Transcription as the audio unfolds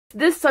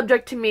This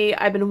subject to me,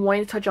 I've been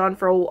wanting to touch on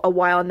for a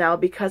while now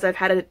because I've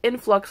had an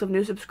influx of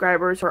new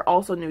subscribers or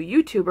also new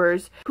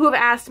YouTubers who have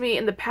asked me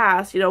in the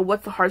past, you know,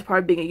 what's the hardest part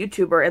of being a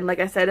YouTuber? And like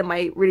I said in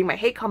my reading my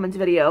hate comments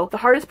video, the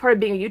hardest part of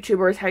being a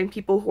YouTuber is having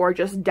people who are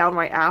just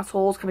downright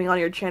assholes coming on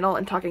your channel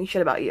and talking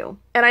shit about you.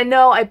 And I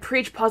know I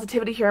preach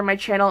positivity here on my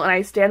channel and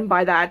I stand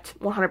by that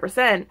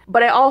 100%,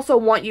 but I also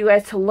want you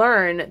guys to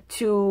learn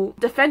to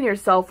defend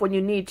yourself when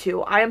you need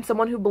to. I am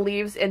someone who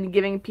believes in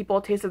giving people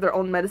a taste of their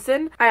own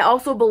medicine. I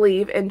also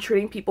believe in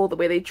treating people the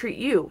way they treat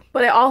you.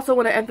 But I also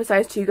want to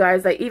emphasize to you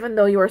guys that even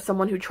though you are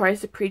someone who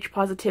tries to preach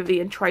positivity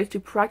and tries to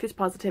practice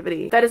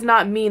positivity, that does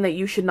not mean that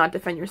you should not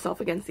defend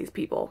yourself against these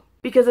people.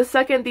 Because the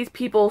second these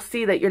people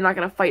see that you're not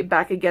going to fight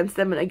back against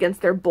them and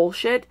against their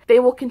bullshit, they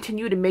will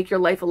continue to make your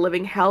life a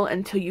living hell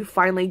until you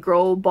finally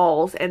grow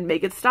balls and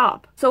make it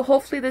stop. So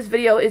hopefully this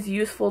video is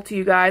useful to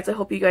you guys. I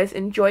hope you guys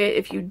enjoy it.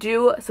 If you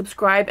do,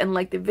 subscribe and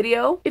like the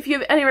video. If you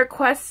have any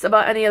requests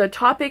about any other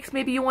topics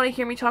maybe you want to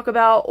hear me talk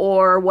about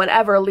or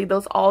whatever, leave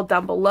those all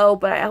down below.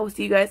 But I will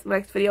see you guys in the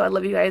next video. I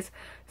love you guys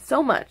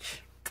so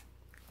much.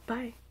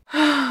 Bye.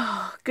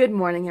 Good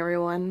morning,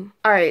 everyone.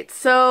 Alright,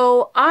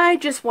 so I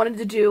just wanted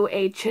to do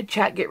a chit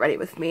chat get ready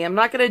with me. I'm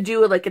not gonna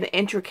do like an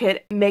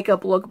intricate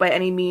makeup look by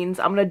any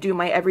means. I'm gonna do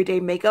my everyday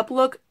makeup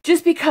look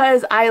just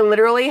because I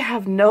literally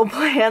have no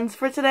plans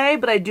for today,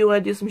 but I do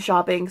want to do some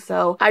shopping,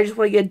 so I just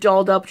want to get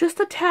dolled up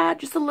just a tad,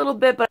 just a little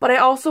bit, but I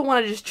also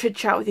want to just chit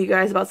chat with you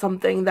guys about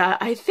something that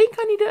I think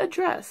I need to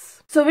address.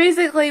 So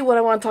basically what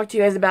I want to talk to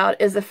you guys about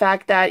is the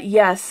fact that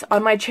yes,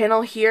 on my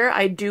channel here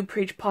I do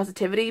preach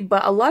positivity,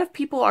 but a lot of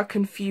people are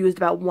confused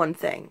about one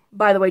thing.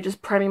 By the way,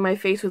 just priming my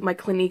face with my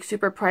Clinique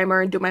Super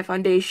Primer and doing my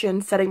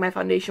foundation, setting my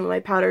foundation with my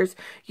powders,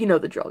 you know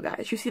the drill,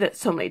 guys. You've seen it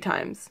so many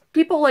times.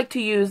 People like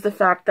to use the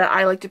fact that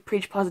I like to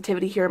preach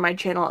positivity here on my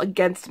channel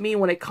against me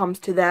when it comes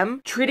to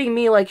them, treating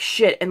me like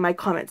shit in my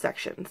comment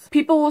sections.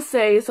 People will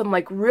say some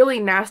like really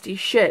nasty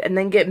shit and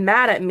then get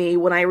mad at me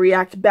when I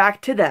react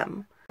back to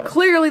them.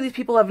 Clearly, these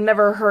people have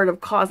never heard of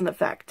cause and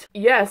effect.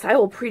 Yes, I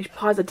will preach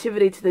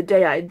positivity to the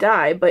day I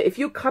die, but if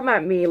you come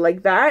at me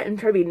like that and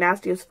try to be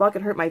nasty as fuck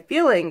and hurt my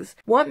feelings,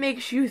 what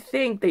makes you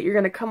think that you're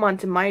gonna come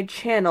onto my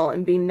channel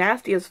and be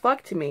nasty as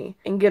fuck to me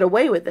and get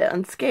away with it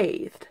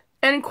unscathed?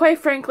 And quite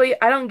frankly,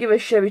 I don't give a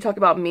shit if you talk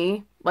about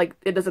me. Like,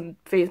 it doesn't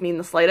faze me in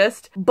the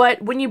slightest.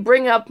 But when you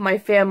bring up my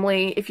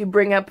family, if you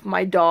bring up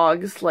my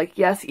dogs, like,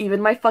 yes,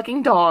 even my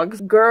fucking dogs,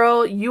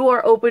 girl, you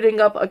are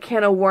opening up a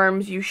can of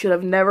worms you should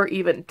have never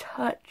even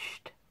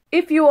touched.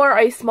 If you are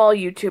a small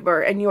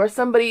YouTuber and you are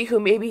somebody who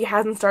maybe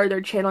hasn't started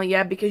their channel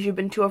yet because you've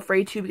been too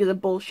afraid to because of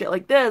bullshit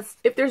like this,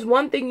 if there's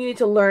one thing you need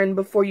to learn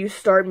before you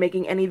start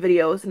making any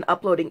videos and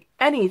uploading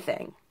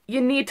anything, you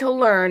need to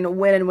learn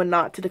when and when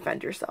not to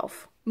defend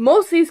yourself.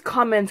 Most of these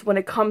comments when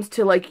it comes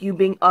to like you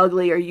being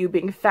ugly or you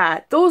being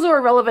fat, those are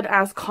irrelevant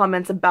ass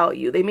comments about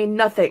you. They mean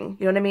nothing,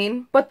 you know what I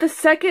mean? But the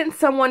second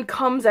someone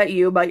comes at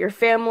you about your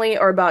family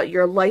or about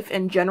your life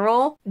in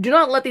general, do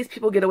not let these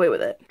people get away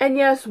with it. And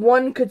yes,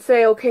 one could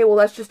say, okay, well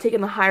that's just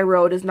taking the high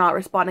road, is not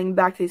responding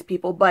back to these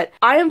people, but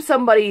I am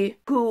somebody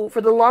who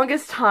for the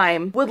longest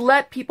time would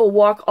let people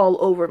walk all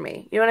over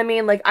me. You know what I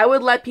mean? Like I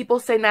would let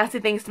people say nasty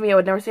things to me, I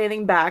would never say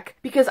anything back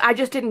because I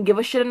just didn't give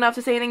a shit enough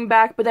to say anything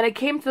back, but then it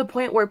came to the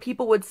point where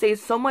people would say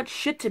so much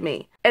shit to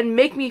me and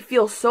make me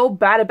feel so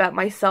bad about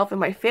myself and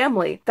my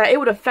family that it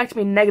would affect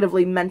me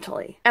negatively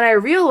mentally. And I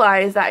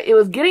realized that it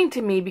was getting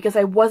to me because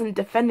I wasn't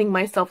defending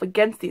myself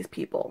against these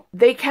people.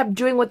 They kept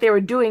doing what they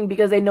were doing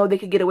because they know they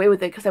could get away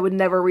with it because I would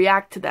never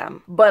react to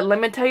them. But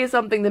let me tell you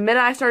something, the minute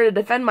I started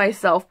to defend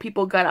myself,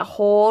 people got a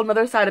whole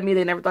nother side of me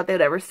they never thought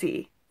they'd ever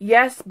see.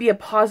 Yes, be a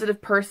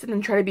positive person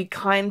and try to be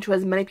kind to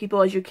as many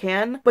people as you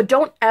can, but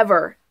don't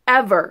ever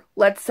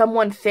let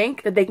someone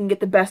think that they can get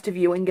the best of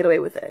you and get away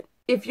with it.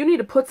 If you need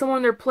to put someone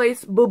in their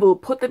place, boo-boo,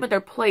 put them in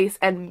their place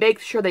and make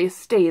sure they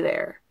stay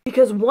there.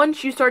 Because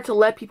once you start to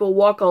let people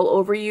walk all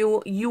over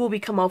you, you will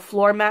become a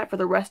floor mat for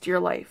the rest of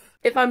your life.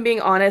 If I'm being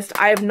honest,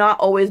 I have not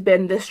always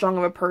been this strong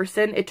of a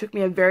person. It took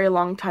me a very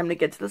long time to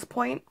get to this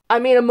point. I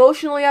mean,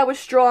 emotionally I was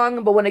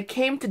strong, but when it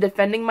came to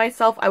defending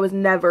myself, I was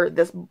never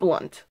this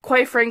blunt.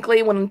 Quite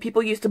frankly, when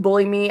people used to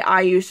bully me, I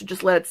used to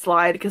just let it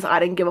slide because I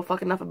didn't give a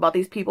fuck enough about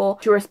these people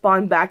to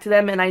respond back to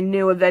them, and I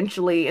knew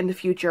eventually in the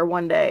future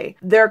one day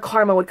their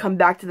karma would come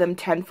back to them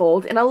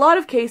tenfold. In a lot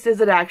of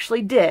cases, it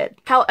actually did.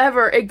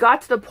 However, it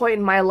got to the point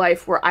in my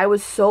life where I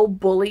was so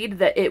bullied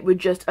that it would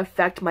just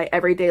affect my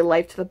everyday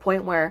life to the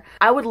point where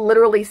I would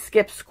literally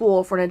skip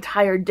school for an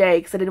entire day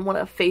because I didn't want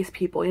to face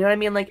people, you know what I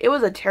mean? Like, it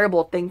was a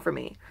terrible thing for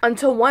me.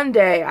 Until one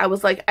day, I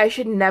was like, I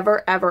should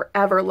never,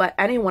 ever let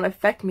anyone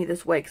affect me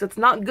this way because it's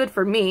not good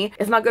for me,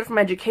 it's not good for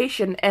my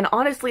education, and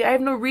honestly, I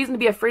have no reason to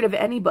be afraid of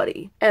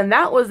anybody. And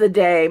that was the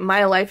day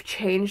my life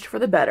changed for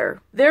the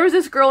better. There was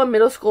this girl in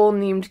middle school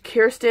named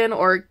Kirsten,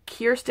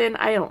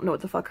 I don't know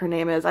what the fuck her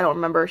name is, I don't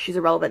remember, she's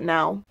irrelevant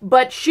now.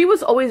 But she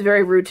was always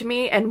very rude to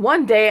me, and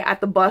one day at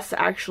the bus,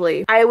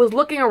 actually, I was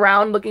looking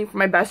around looking for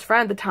my best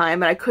friend at the time,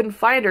 and I couldn't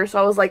find her, so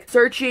I was like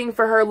searching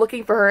for her,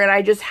 looking for her, and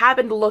I just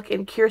happened to look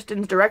in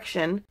Kirsten's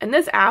direction, phone, and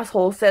this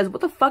asshole says,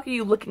 "What the fuck are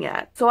you looking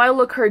at?" So I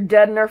look her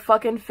dead in her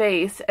fucking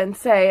face and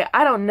say,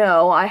 "I don't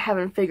know, I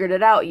haven't figured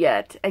it out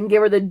yet," and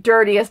give her the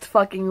dirtiest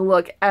fucking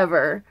look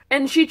ever.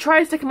 And she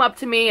tries to come up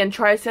to me and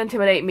tries to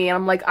intimidate me, and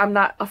I'm like, "I'm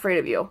not afraid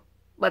of you.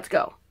 Let's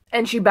go."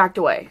 And she backed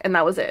away, and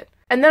that was it.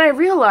 And then I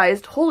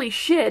realized, holy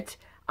shit,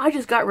 I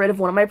just got rid of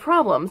one of my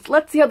problems.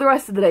 Let's see how the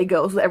rest of the day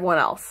goes with everyone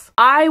else.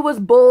 I was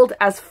bold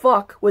as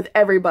fuck with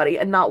everybody,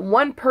 and not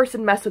one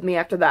person messed with me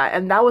after that,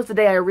 and that was the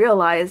day I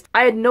realized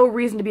I had no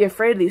reason to be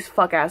afraid of these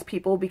fuck-ass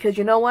people, because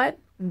you know what?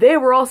 They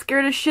were all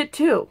scared as shit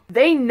too.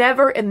 They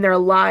never in their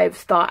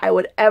lives thought I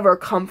would ever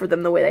come for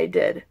them the way they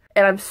did.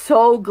 And I'm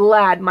so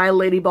glad my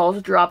lady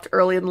balls dropped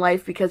early in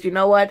life, because you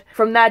know what?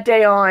 From that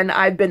day on,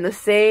 I've been the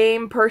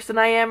same person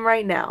I am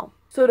right now.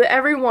 So to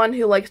everyone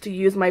who likes to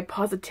use my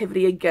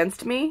positivity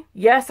against me,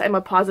 yes, I'm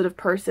a positive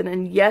person,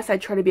 and yes, I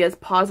try to be as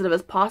positive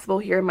as possible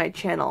here in my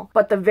channel.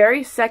 But the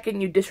very second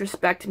you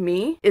disrespect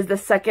me is the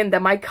second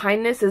that my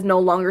kindness is no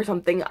longer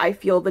something I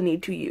feel the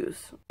need to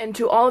use. And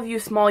to all of you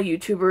small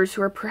YouTubers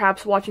who are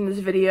perhaps watching this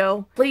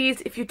video,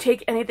 please, if you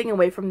take anything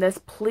away from this,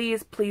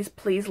 please, please,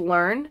 please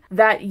learn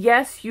that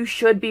yes, you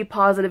should be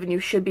positive and you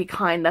should be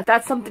kind.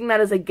 That's something that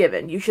is a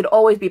given. You should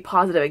always be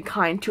positive and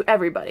kind to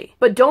everybody.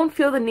 But don't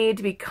feel the need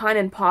to be kind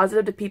and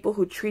positive to people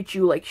who treat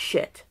you like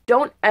shit.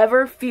 Don't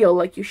ever feel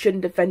like you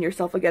shouldn't defend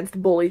yourself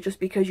against bullies just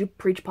because you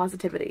preach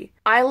positivity.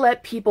 I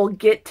let people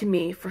get to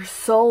me for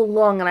so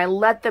long, and I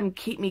let them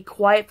keep me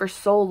quiet for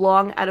so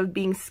long out of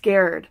being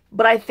scared.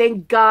 But I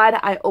thank God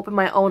I opened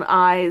my own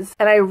eyes,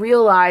 and I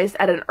realized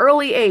at an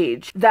early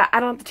age that I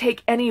don't have to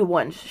take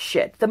anyone's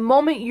shit. The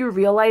moment you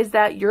realize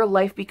that, your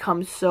life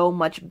becomes so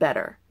much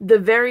better. The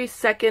very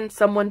second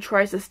someone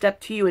tries to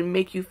step to you and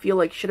make you feel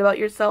like shit about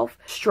yourself,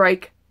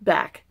 strike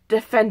back.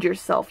 Defend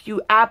yourself.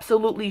 You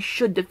absolutely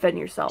should defend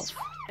yourself.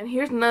 And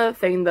here's another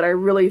thing that I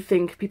really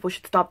think people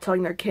should stop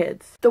telling their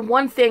kids. The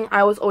one thing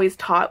I was always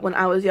taught when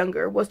I was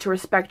younger was to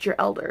respect your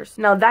elders.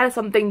 Now that is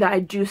something that I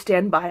do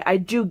stand by. I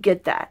do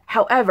get that.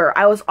 However,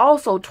 I was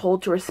also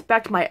told to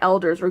respect my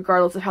elders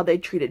regardless of how they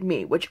treated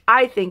me, which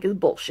I think is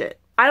bullshit.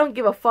 I don't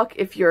give a fuck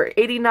if you're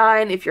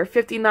 89, if you're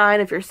 59,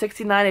 if you're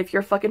 69, if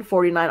you're fucking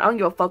 49. I don't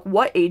give a fuck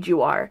what age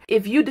you are.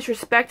 If you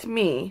disrespect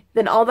me,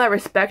 then all that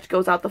respect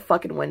goes out the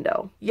fucking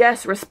window.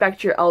 Yes,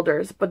 respect your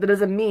elders, but that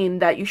doesn't mean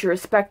that you should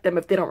respect them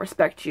if they don't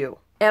respect you.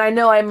 And I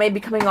know I may be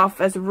coming off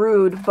as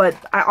rude, but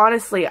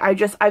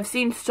I've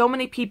seen so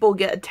many people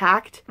get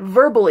attacked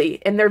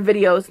verbally in their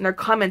videos, in their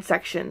comment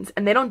sections,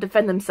 and they don't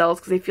defend themselves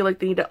because they feel like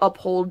they need to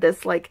uphold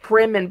this, like,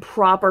 prim and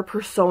proper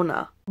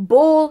persona.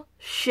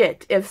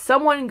 Bullshit. If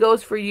someone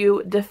goes for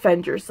you,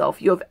 defend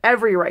yourself. You have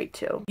every right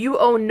to. You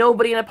owe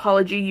nobody an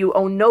apology. You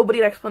owe nobody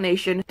an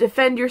explanation.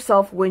 Defend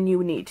yourself when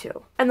you need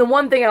to. And the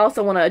one thing I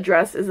also want to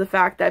address is the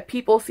fact that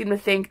people seem to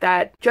think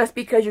that just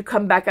because you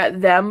come back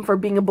at them for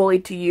being a bully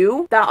to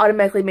you, that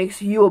automatically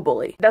makes you a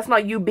bully. That's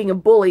not you being a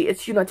bully,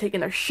 it's you not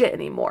taking their shit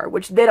anymore,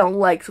 which they don't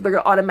like, so they're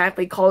gonna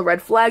automatically call a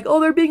red flag. Oh,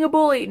 they're being a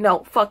bully.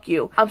 No, fuck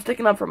you. I'm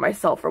sticking up for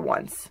myself for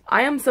once.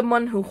 I am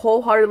someone who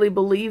wholeheartedly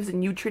believes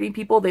in you treating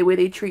people the way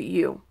they treat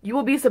you. You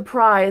will be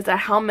surprised at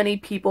how many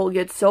people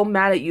get so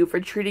mad at you for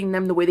treating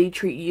them the way they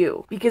treat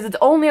you. Because it's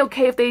only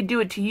okay if they do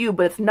it to you,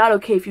 but it's not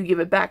okay if you give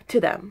it back to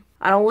them.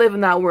 I don't live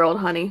in that world,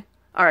 honey.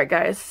 Alright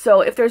guys, so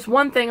if there's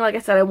one thing, like I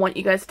said, I want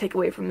you guys to take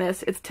away from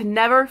this, it's to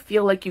never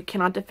feel like you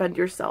cannot defend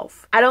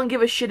yourself. I don't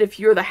give a shit if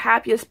you're the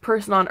happiest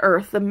person on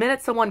earth. The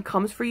minute someone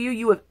comes for you,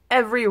 you have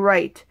every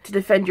right to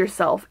defend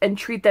yourself and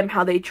treat them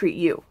how they treat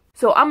you.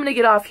 So I'm gonna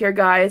get off here,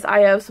 guys.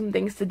 I have some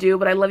things to do,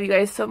 but I love you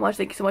guys so much.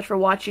 Thank you so much for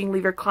watching.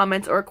 Leave your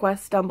comments or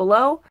requests down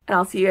below, and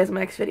I'll see you guys in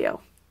my next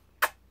video.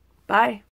 Bye.